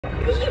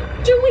What are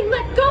you doing?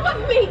 Let go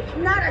of me!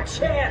 Not a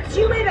chance.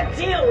 You made a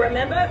deal,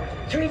 remember?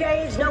 3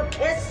 days, no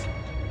kiss?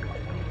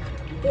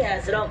 Yeah,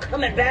 is it all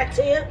coming back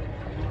to you?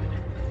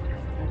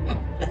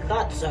 I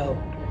thought so.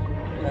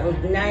 Well,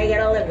 now you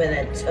gotta live with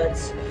it,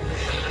 Toots.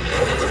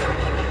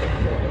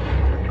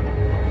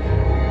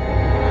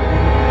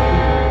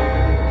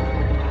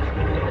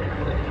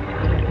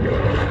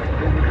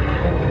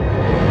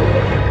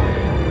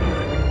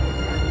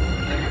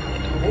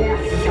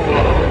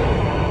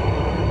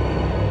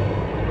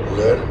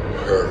 Let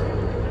her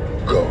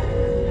go.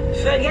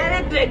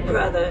 Forget it, big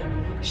brother.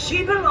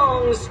 She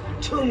belongs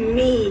to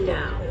me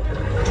now.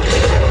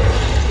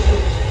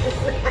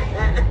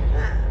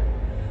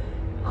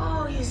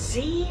 Oh, you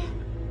see?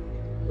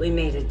 We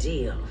made a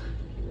deal.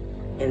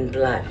 In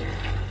blood.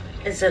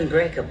 It's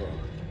unbreakable.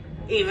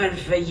 Even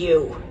for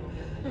you.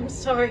 I'm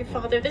sorry,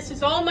 Father. This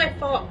is all my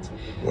fault.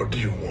 What do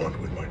you want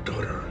with my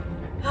daughter?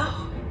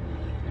 Oh,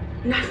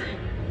 nothing.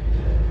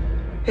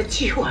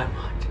 It's you I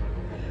want.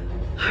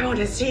 I want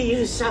to see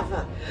you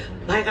suffer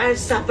like I've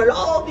suffered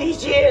all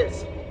these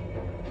years.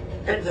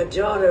 And the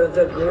daughter of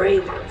the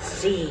great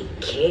sea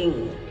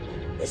king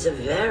is a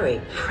very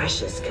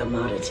precious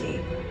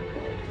commodity.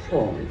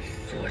 Poor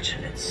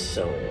unfortunate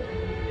soul.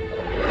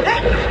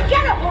 Hey,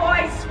 get her,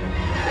 boys!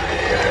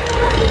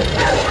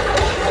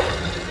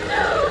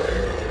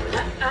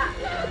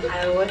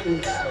 I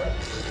wouldn't.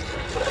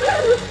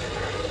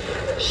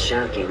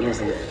 Shocking,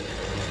 isn't it?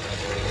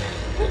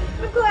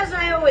 Of course,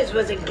 I always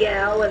was a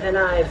gal with an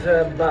eye for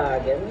a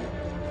bargain.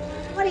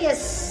 What do you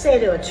say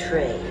to a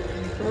trade?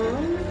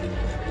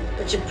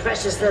 What's your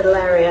precious little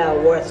area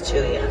worth to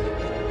you?